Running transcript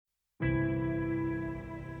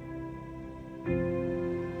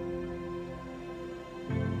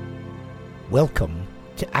Welcome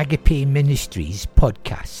to Agape Ministries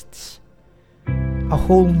podcasts, a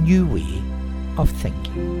whole new way of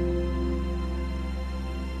thinking.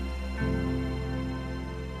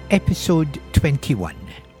 Episode 21,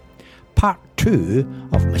 Part 2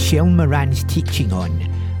 of Michelle Moran's teaching on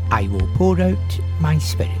I Will Pour Out My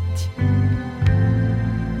Spirit.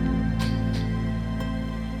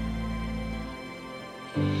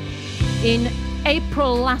 In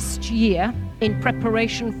April last year, in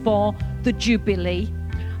preparation for the Jubilee,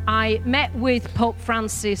 I met with Pope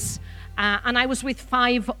Francis and I was with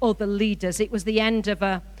 5 other leaders. It was the end of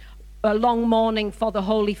a long morning for the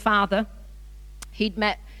Holy Father. He'd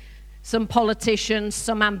met some politicians,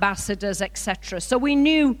 some ambassadors, etc. So we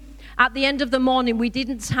knew at the end of the morning we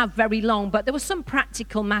didn't have very long, but there were some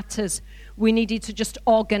practical matters we needed to just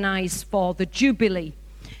organize for the Jubilee.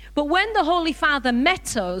 But when the Holy Father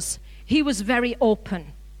met us, he was very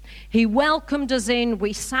open. He welcomed us in,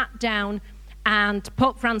 we sat down, and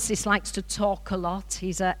Pope Francis likes to talk a lot.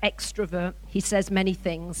 He's an extrovert, he says many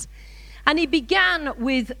things. And he began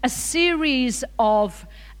with a series of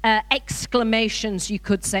exclamations, you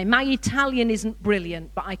could say. My Italian isn't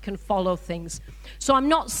brilliant, but I can follow things. So I'm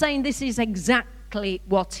not saying this is exactly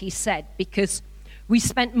what he said, because we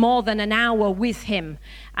spent more than an hour with him.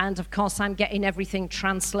 And of course, I'm getting everything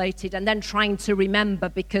translated and then trying to remember,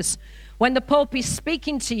 because when the Pope is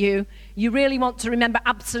speaking to you, you really want to remember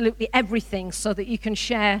absolutely everything so that you can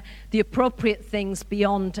share the appropriate things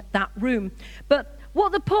beyond that room. But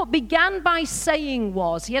what the Pope began by saying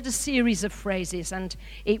was, he had a series of phrases, and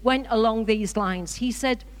it went along these lines. He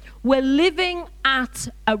said, we're living at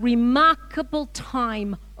a remarkable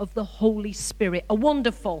time of the Holy Spirit, a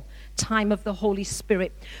wonderful time of the Holy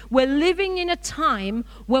Spirit. We're living in a time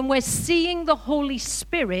when we're seeing the Holy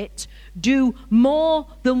Spirit do more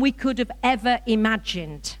than we could have ever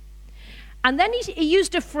imagined. And then he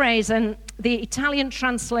used a phrase, and the Italian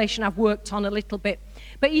translation I've worked on a little bit,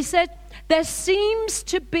 but he said, there seems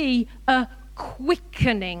to be a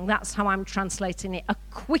quickening, that's how I'm translating it, a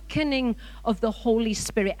quickening of the Holy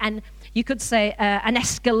Spirit. And you could say an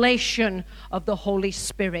escalation of the Holy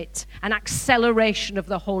Spirit, an acceleration of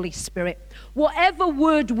the Holy Spirit. Whatever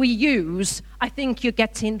word we use, I think you're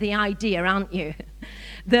getting the idea, aren't you?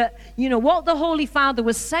 That, what the Holy Father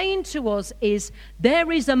was saying to us is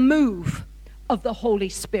there is a move of the Holy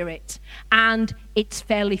Spirit, and it's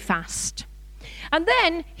fairly fast. And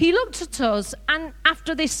then he looked at us, and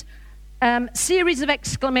after this series of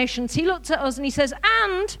exclamations, he looked at us and he says,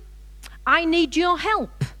 and I need your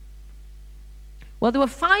help. Well, there were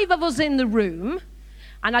 5 of us in the room,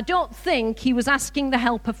 and I don't think he was asking the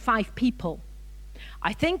help of 5 people.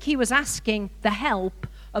 I think he was asking the help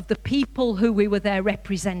of the people who we were there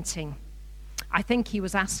representing. I think he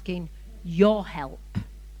was asking your help.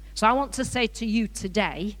 So I want to say to you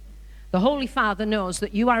today, the Holy Father knows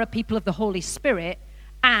that you are a people of the Holy Spirit,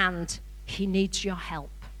 and he needs your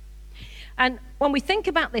help. And when we think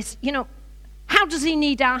about this, how does he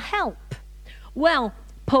need our help? Well,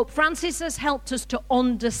 Pope Francis has helped us to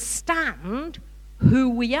understand who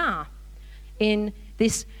we are in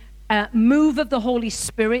this move of the Holy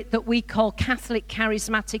Spirit that we call Catholic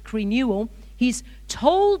Charismatic Renewal. He's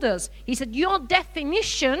told us, he said, your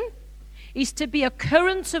definition is to be a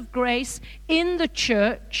current of grace in the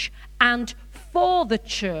church and for the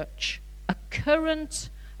church. A current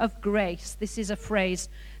of grace. This is a phrase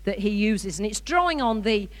that he uses, and it's drawing on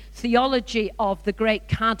the theology of the great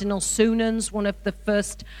Cardinal Sunans, one of the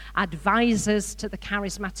first advisors to the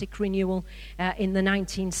charismatic renewal in the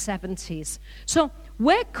 1970s. So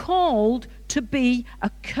we're called to be a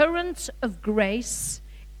current of grace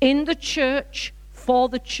in the church, for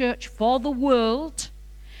the world,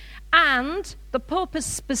 and the Pope has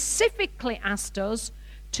specifically asked us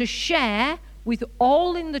to share with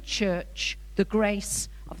all in the church the grace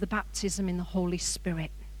of the baptism in the Holy Spirit.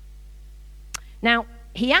 Now,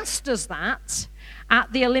 he asked us that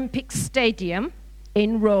at the Olympic Stadium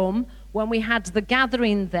in Rome when we had the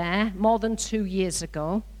gathering there more than 2 years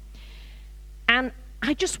ago. And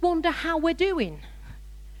I just wonder how we're doing.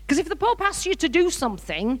 Because if the Pope asks you to do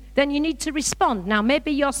something, then you need to respond. Now, maybe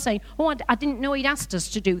you're saying, I didn't know he'd asked us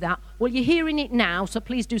to do that. Well, you're hearing it now, so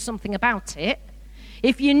please do something about it.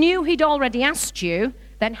 If you knew he'd already asked you,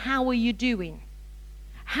 then how are you doing?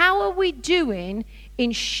 How are we doing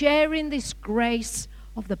in sharing this grace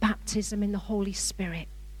of the baptism in the Holy Spirit?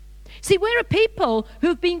 See, we're a people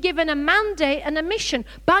who've been given a mandate and a mission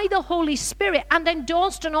by the Holy Spirit and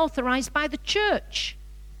endorsed and authorized by the church.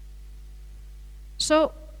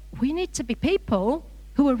 So we need to be people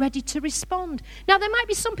who are ready to respond. Now, there might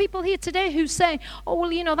be some people here today who say,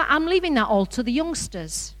 that I'm leaving that all to the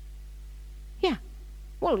youngsters. Yeah,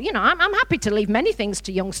 well, I'm happy to leave many things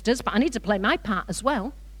to youngsters, but I need to play my part as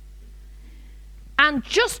well. And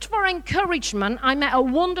just for encouragement, I met a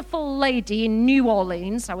wonderful lady in New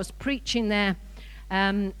Orleans. I was preaching there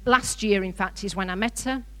last year, in fact, is when I met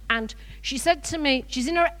her. And she said to me, she's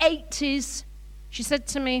in her 80s, she said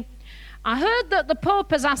to me, I heard that the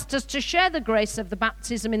Pope has asked us to share the grace of the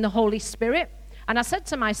baptism in the Holy Spirit. And I said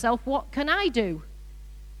to myself, what can I do?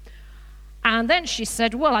 And then she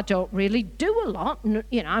said, well, I don't really do a lot.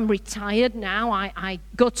 I'm retired now. I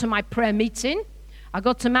go to my prayer meeting. I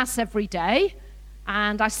go to Mass every day.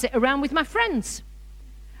 And I sit around with my friends.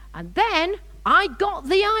 And then I got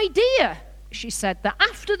the idea, she said, that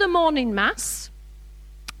after the morning Mass,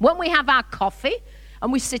 when we have our coffee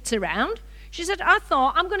and we sit around, she said, I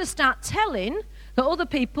thought I'm going to start telling the other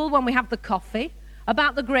people when we have the coffee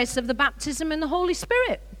about the grace of the baptism in the Holy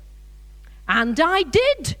Spirit. And I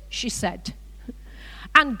did, she said.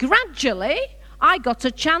 And gradually, I got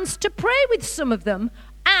a chance to pray with some of them,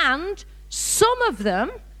 and some of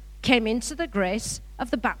them came into the grace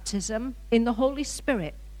of the baptism in the Holy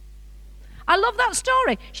Spirit. I love that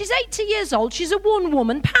story. She's 80 years old. She's a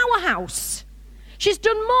one-woman powerhouse. She's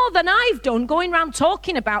done more than I've done going around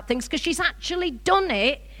talking about things, because she's actually done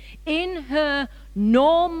it in her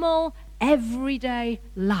normal, everyday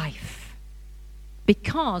life.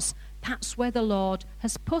 Because that's where the Lord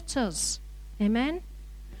has put us. Amen?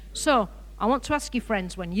 So, I want to ask you,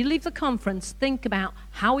 friends, when you leave the conference, think about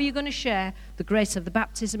how are you going to share the grace of the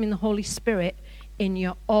baptism in the Holy Spirit in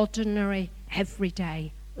your ordinary,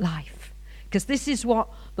 everyday life. Because this is what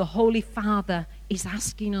the Holy Father is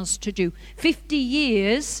asking us to do. 50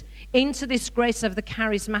 years into this grace of the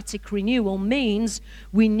charismatic renewal means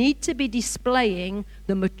we need to be displaying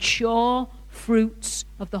the mature fruits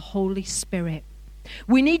of the Holy Spirit.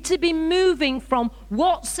 We need to be moving from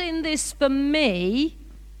what's in this for me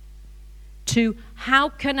to how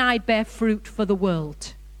can I bear fruit for the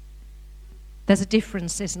world. There's a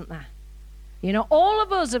difference, isn't there? All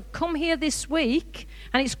of us have come here this week,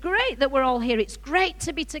 and it's great that we're all here. It's great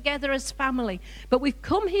to be together as family. But we've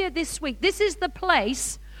come here this week. This is the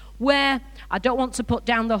place where, I don't want to put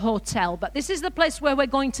down the hotel, but this is the place where we're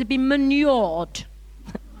going to be manured.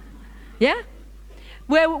 Yeah?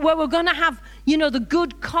 Where we're going to have, the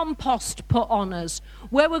good compost put on us.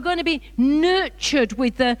 Where we're going to be nurtured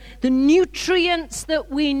with the nutrients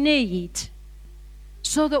that we need,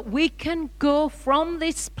 so that we can go from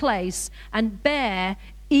this place and bear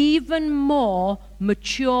even more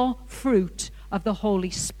mature fruit of the Holy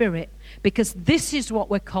Spirit. Because this is what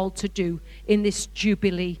we're called to do in this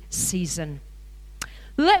Jubilee season.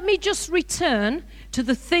 Let me just return to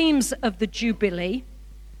the themes of the Jubilee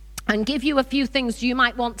and give you a few things you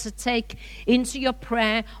might want to take into your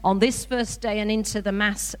prayer on this first day and into the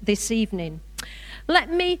Mass this evening.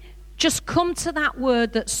 Let me just come to that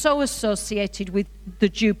word that's so associated with the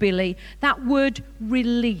Jubilee, that word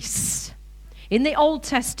release. In the Old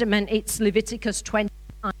Testament, it's Leviticus 29.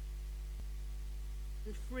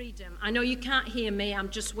 Freedom. I know you can't hear me. I'm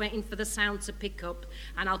just waiting for the sound to pick up,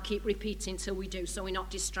 and I'll keep repeating till we do, so we're not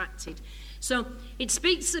distracted. So it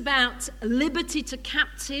speaks about liberty to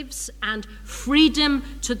captives and freedom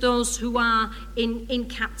to those who are in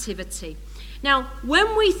captivity. Now,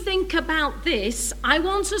 when we think about this, I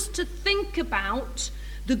want us to think about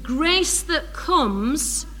the grace that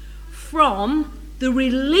comes from the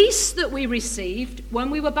release that we received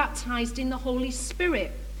when we were baptized in the Holy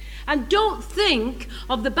Spirit. And don't think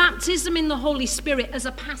of the baptism in the Holy Spirit as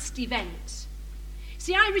a past event.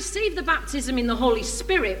 See, I received the baptism in the Holy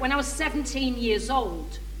Spirit when I was 17 years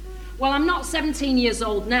old. Well, I'm not 17 years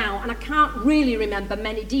old now, and I can't really remember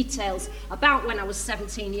many details about when I was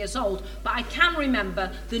 17 years old, but I can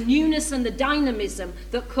remember the newness and the dynamism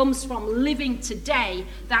that comes from living today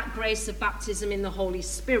that grace of baptism in the Holy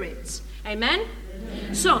Spirit. Amen?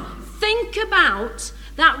 Amen. So, think about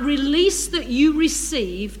that release that you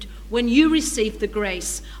received when you received the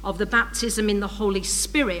grace of the baptism in the Holy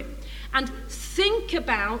Spirit. And think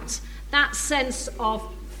about that sense of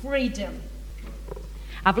freedom.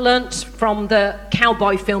 I've learnt from the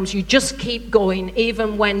cowboy films, you just keep going.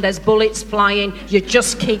 Even when there's bullets flying, you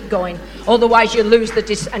just keep going. Otherwise, you lose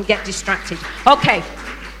and get distracted. Okay,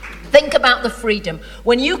 think about the freedom.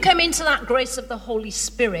 When you come into that grace of the Holy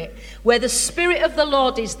Spirit, where the Spirit of the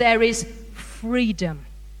Lord is, there is freedom.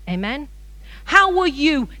 Amen? How were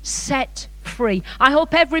you set free? I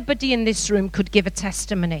hope everybody in this room could give a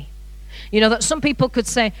testimony. That some people could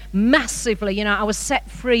say massively, I was set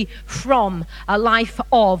free from a life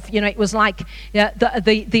of, it was like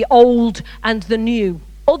the old and the new.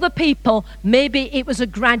 Other people, maybe it was a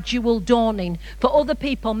gradual dawning. For other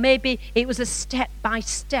people, maybe it was a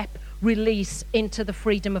step-by-step release into the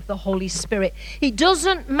freedom of the Holy Spirit. It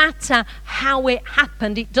doesn't matter how it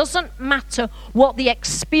happened. It doesn't matter what the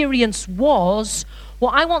experience was.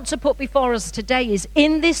 What I want to put before us today is,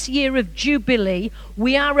 in this year of Jubilee,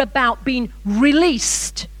 we are about being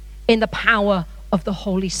released in the power of the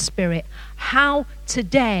Holy Spirit. How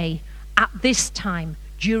today, at this time,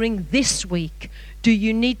 during this week, do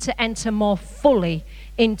you need to enter more fully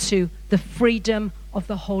into the freedom of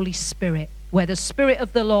the Holy Spirit? Where the Spirit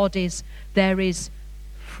of the Lord is, there is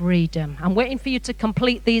freedom. I'm waiting for you to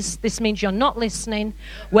complete these. This means you're not listening.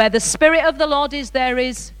 Where the Spirit of the Lord is, there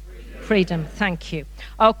is freedom. Thank you.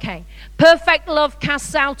 Okay. Perfect love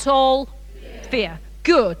casts out all fear.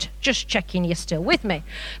 Good. Just checking you're still with me.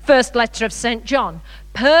 First letter of St. John.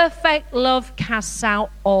 Perfect love casts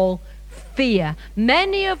out all fear.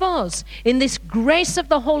 Many of us in this grace of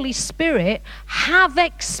the Holy Spirit have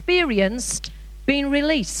experienced being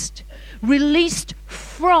released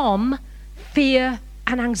from fear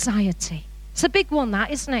and anxiety. It's a big one, that,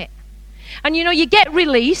 isn't it? And you know, you get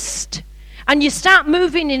released and you start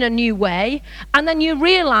moving in a new way, and then you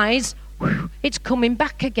realize it's coming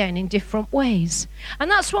back again in different ways. And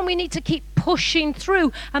that's when we need to keep pushing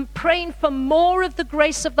through and praying for more of the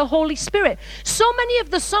grace of the Holy Spirit. So many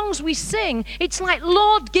of the songs we sing, it's like,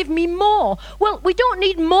 Lord, give me more. Well, we don't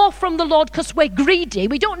need more from the Lord because we're greedy.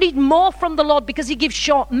 We don't need more from the Lord because he gives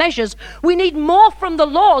short measures. We need more from the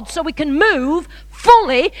Lord so we can move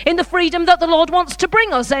fully in the freedom that the Lord wants to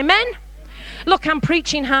bring us. Amen? Look, I'm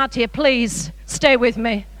preaching hard here. Please, stay with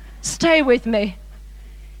me. Stay with me.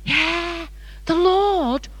 Yeah, the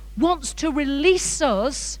Lord wants to release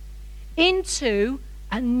us into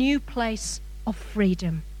a new place of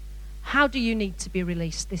freedom. How do you need to be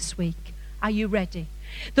released this week? Are you ready?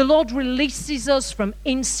 The Lord releases us from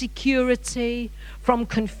insecurity, from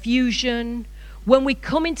confusion. When we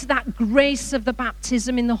come into that grace of the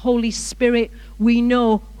baptism in the Holy Spirit, we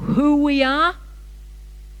know who we are.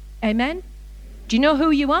 Amen? Do you know who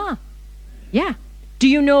you are? Yeah. Do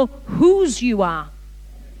you know whose you are?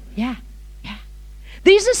 Yeah.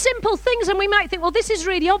 These are simple things, and we might think, well, this is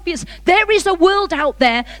really obvious. There is a world out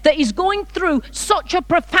there that is going through such a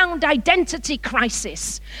profound identity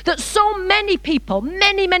crisis that so many people,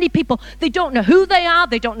 many people, they don't know who they are,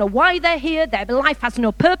 they don't know why they're here, their life has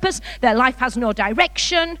no purpose, their life has no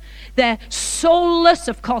direction, they're soulless.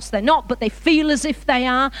 Of course they're not, but they feel as if they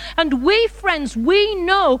are. And we, friends, we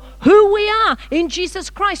know who we are in Jesus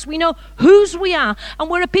Christ. We know whose we are, and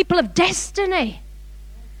we're a people of destiny,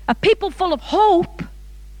 a people full of hope.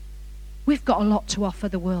 We've got a lot to offer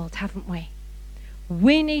the world, haven't we?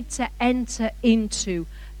 We need to enter into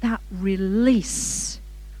that release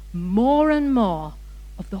more and more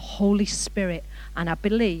of the Holy Spirit. And I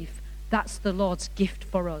believe that's the Lord's gift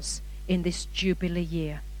for us in this Jubilee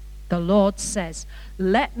year. The Lord says,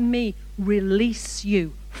 let me release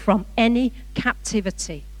you from any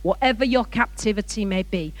captivity. Whatever your captivity may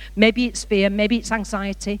be. Maybe it's fear, maybe it's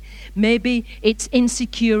anxiety, maybe it's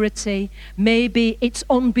insecurity, maybe it's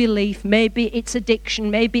unbelief, maybe it's addiction,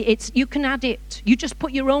 maybe it's, you can add it. You just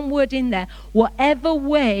put your own word in there. Whatever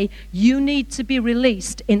way you need to be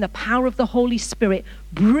released in the power of the Holy Spirit,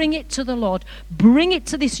 bring it to the Lord. Bring it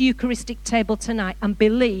to this Eucharistic table tonight and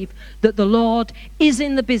believe that the Lord is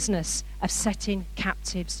in the business of setting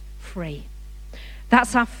captives free.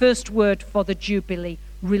 That's our first word for the Jubilee.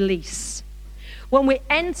 Release. When we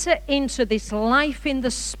enter into this life in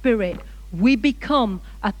the Spirit, we become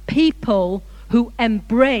a people who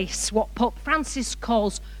embrace what Pope Francis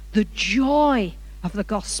calls the joy of the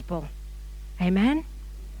gospel. Amen?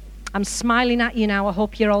 I'm smiling at you now. I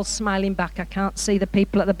hope you're all smiling back. I can't see the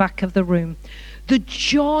people at the back of the room. The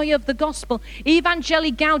joy of the gospel.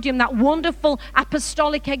 Evangelii Gaudium, that wonderful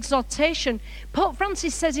apostolic exhortation, Pope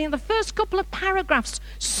Francis says in the first couple of paragraphs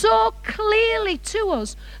so clearly to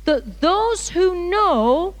us that those who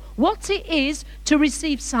know what it is to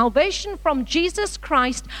receive salvation from Jesus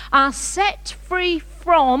Christ are set free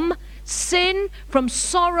from sin, from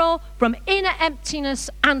sorrow, from inner emptiness,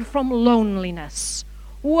 and from loneliness.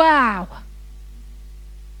 Wow.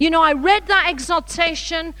 You know, I read that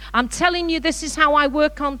exhortation. I'm telling you, this is how I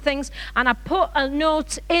work on things. And I put a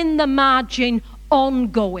note in the margin,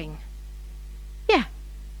 ongoing. Yeah.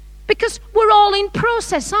 Because we're all in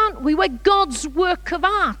process, aren't we? We're God's work of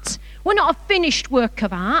art. We're not a finished work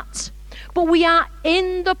of art. But we are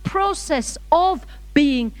in the process of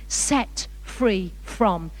being set free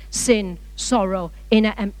from sin, sorrow,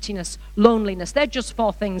 inner emptiness, loneliness. They're just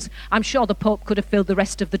 4 things. I'm sure the Pope could have filled the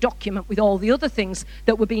rest of the document with all the other things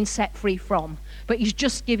that we're being set free from. But he's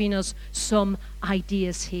just giving us some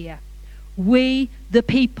ideas here. We, the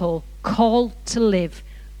people, called to live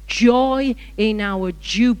joy in our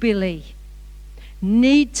jubilee,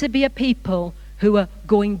 need to be a people who are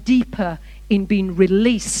going deeper in being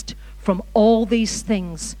released from all these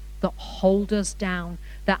things that hold us down,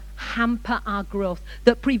 that hamper our growth,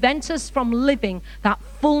 that prevent us from living that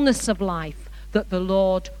fullness of life that the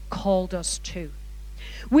Lord called us to.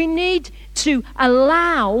 We need to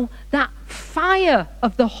allow that fire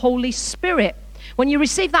of the Holy Spirit. When you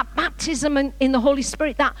receive that baptism in the Holy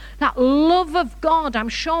Spirit, that love of God, I'm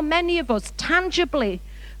sure many of us tangibly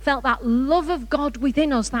felt that love of God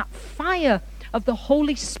within us, that fire of the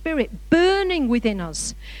Holy Spirit burning within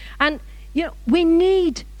us. And, we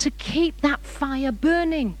need to keep that fire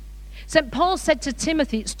burning. St. Paul said to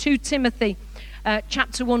Timothy, it's 2 Timothy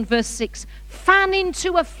chapter 1, verse 6, fan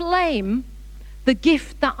into a flame the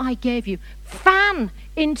gift that I gave you. Fan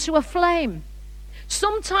into a flame.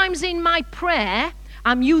 Sometimes in my prayer,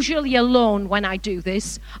 I'm usually alone when I do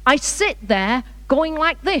this, I sit there going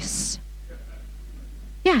like this.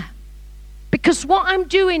 Yeah. Because what I'm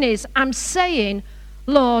doing is I'm saying,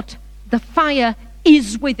 Lord, the fire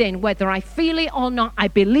is within. Whether I feel it or not, I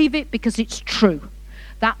believe it because it's true.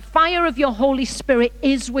 That fire of your Holy Spirit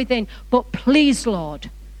is within. But please, Lord,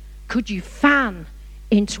 could you fan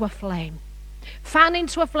into a flame? Fan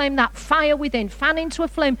into a flame that fire within. Fan into a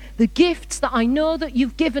flame the gifts that I know that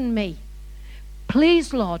you've given me.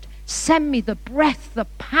 Please, Lord, send me the breath, the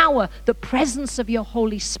power, the presence of your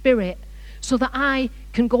Holy Spirit so that I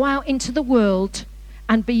can go out into the world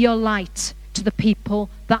and be your light to the people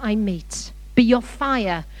that I meet. Be your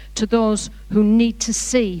fire to those who need to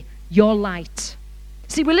see your light.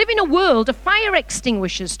 See, we live in a world of fire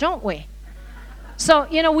extinguishers, don't we? So,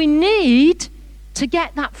 we need to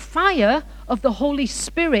get that fire of the Holy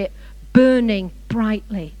Spirit burning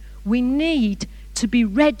brightly. We need to be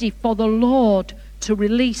ready for the Lord to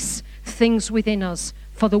release things within us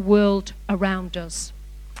for the world around us.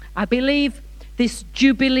 I believe this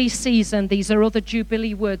Jubilee season, these are other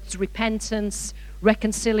Jubilee words, repentance,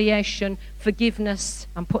 reconciliation, forgiveness.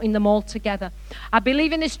 I'm putting them all together. I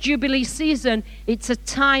believe in this Jubilee season, it's a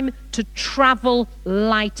time to travel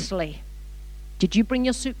lightly. Did you bring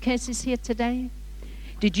your suitcases here today?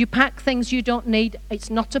 Did you pack things you don't need?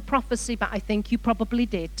 It's not a prophecy, but I think you probably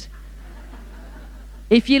did.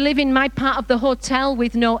 If you live in my part of the hotel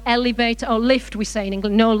with no elevator or lift, we say in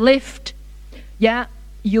England, no lift, yeah,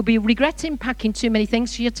 you'll be regretting packing too many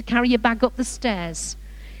things for you to carry your bag up the stairs.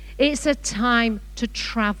 It's a time to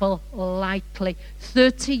travel lightly.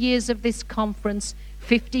 30 years of this conference,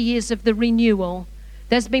 50 years of the renewal.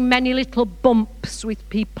 There's been many little bumps with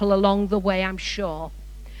people along the way, I'm sure.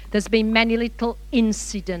 There's been many little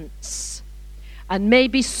incidents. And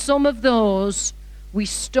maybe some of those we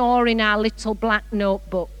store in our little black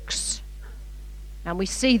notebooks. And we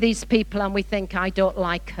see these people and we think, I don't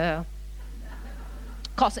like her.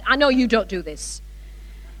 Of course, I know you don't do this.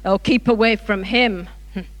 Oh, keep away from him.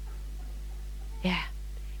 Yeah,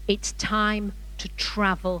 it's time to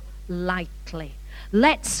travel lightly.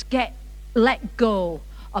 Let's let go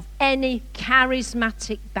of any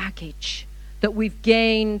charismatic baggage that we've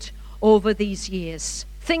gained over these years.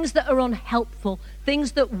 Things that are unhelpful,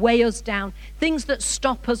 things that weigh us down, things that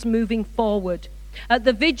stop us moving forward. At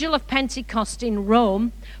the Vigil of Pentecost in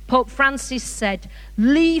Rome, Pope Francis said,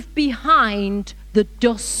 leave behind the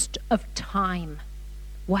dust of time.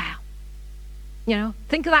 Wow.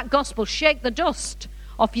 Think of that gospel, shake the dust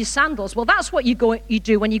off your sandals. Well, that's what you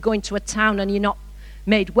do when you go into a town and you're not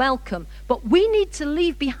made welcome. But we need to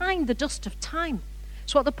leave behind the dust of time.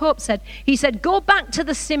 That's what the Pope said. He said, go back to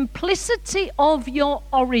the simplicity of your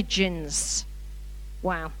origins.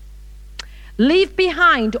 Wow. Leave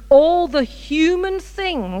behind all the human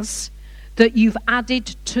things that you've added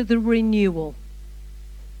to the renewal.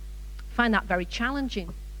 I find that very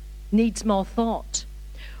challenging. Needs more thought.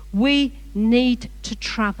 We need to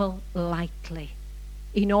travel lightly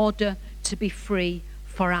in order to be free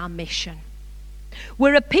for our mission.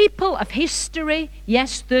 We're a people of history.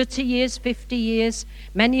 Yes, 30 years, 50 years.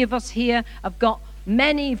 Many of us here have got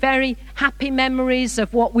many very happy memories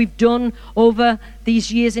of what we've done over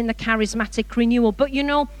these years in the charismatic renewal. But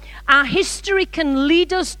our history can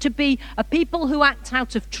lead us to be a people who act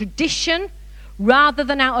out of tradition rather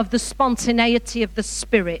than out of the spontaneity of the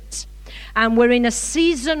Spirit. And we're in a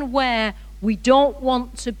season where we don't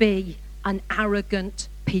want to be an arrogant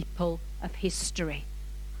people of history.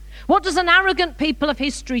 What does an arrogant people of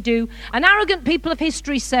history do? An arrogant people of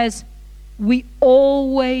history says, we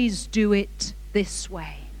always do it this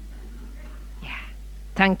way. Yeah,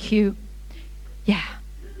 thank you. Yeah,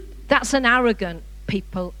 that's an arrogant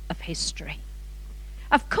people of history.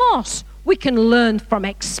 Of course, We can learn from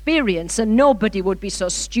experience, and nobody would be so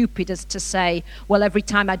stupid as to say, well, every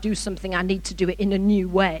time I do something, I need to do it in a new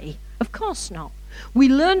way. Of course not. We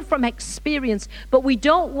learn from experience, but we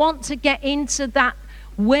don't want to get into that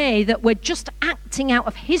way that we're just acting out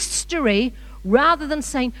of history rather than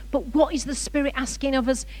saying, but what is the Spirit asking of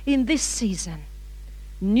us in this season?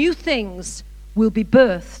 New things will be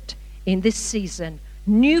birthed in this season.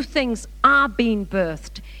 New things are being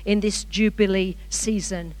birthed in this Jubilee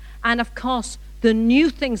season. And of course, the new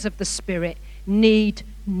things of the Spirit need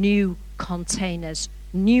new containers.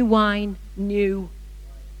 New wine, new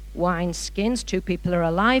wineskins. 2 people are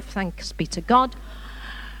alive, thanks be to God.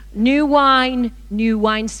 New wine, new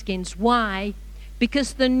wineskins. Why?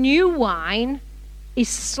 Because the new wine is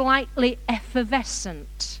slightly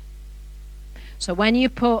effervescent. So when you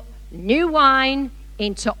put new wine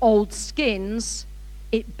into old skins,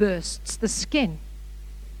 it bursts the skin.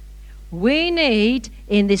 We need,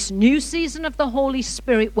 in this new season of the Holy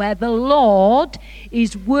Spirit, where the Lord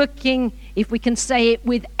is working, if we can say it,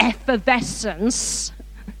 with effervescence,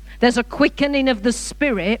 there's a quickening of the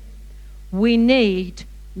Spirit, we need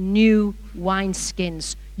new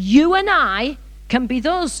wineskins. You and I can be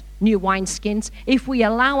those new wineskins if we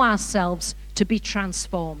allow ourselves to be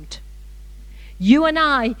transformed. You and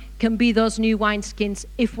I can be those new wineskins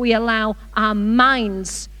if we allow our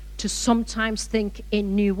minds to sometimes think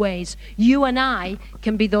in new ways. You and I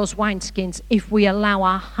can be those wineskins if we allow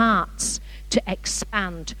our hearts to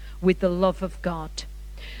expand with the love of God.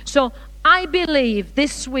 So I believe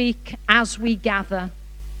this week as we gather,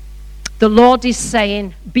 the Lord is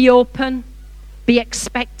saying, be open, be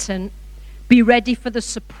expectant, be ready for the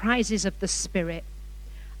surprises of the Spirit,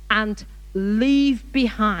 and leave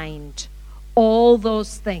behind all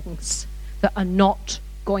those things that are not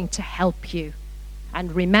going to help you.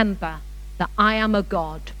 And remember that I am a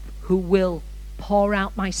God who will pour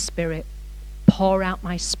out my Spirit, pour out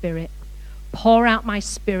my Spirit, pour out my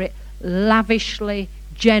Spirit lavishly,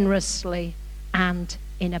 generously, and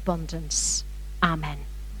in abundance. Amen.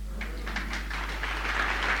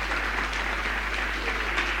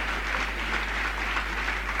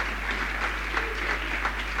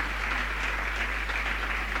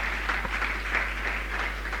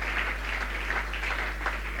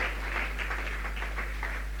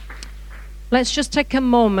 Let's just take a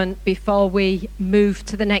moment before we move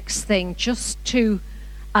to the next thing, just to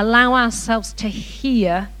allow ourselves to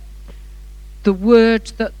hear the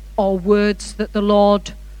words that the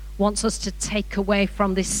Lord wants us to take away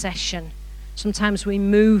from this session. Sometimes we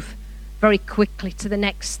move very quickly to the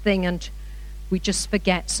next thing and we just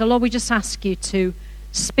forget. So Lord, we just ask you to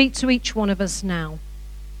speak to each one of us now.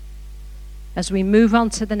 As we move on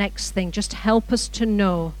to the next thing, just help us to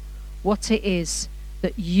know what it is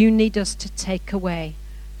that you need us to take away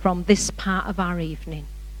from this part of our evening.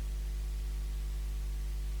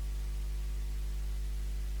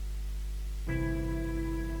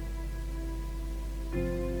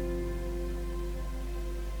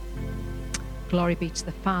 Glory be to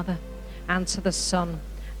the Father, and to the Son,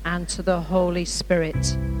 and to the Holy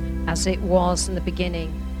Spirit, as it was in the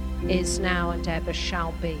beginning, is now, and ever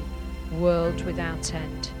shall be, world without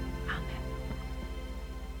end.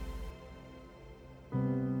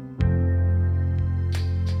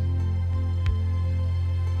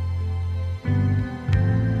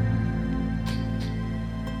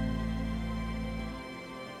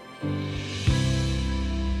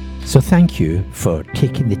 So thank you for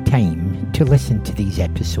taking the time to listen to these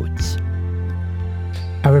episodes.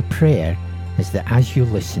 Our prayer is that as you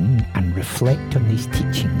listen and reflect on these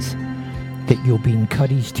teachings, that you'll be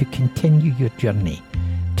encouraged to continue your journey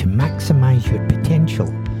to maximize your potential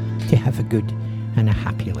to have a good and a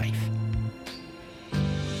happy life.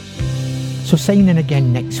 So sign in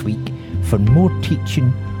again next week for more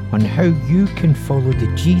teaching on how you can follow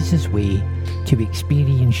the Jesus way to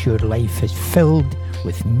experience your life as filled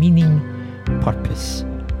with meaning, purpose,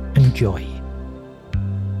 and joy.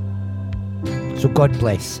 So God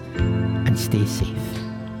bless and stay safe.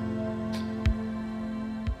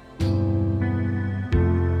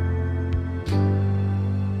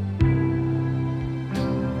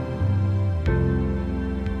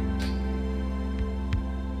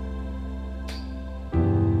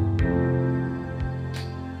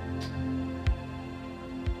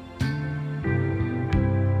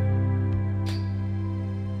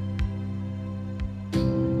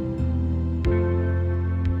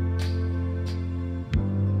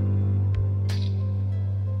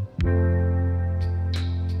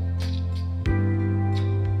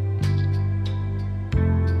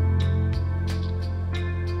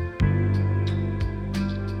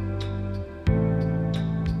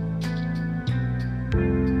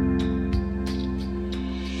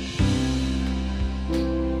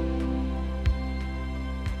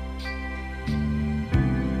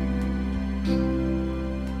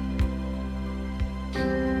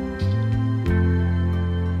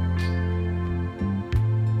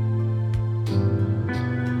 you.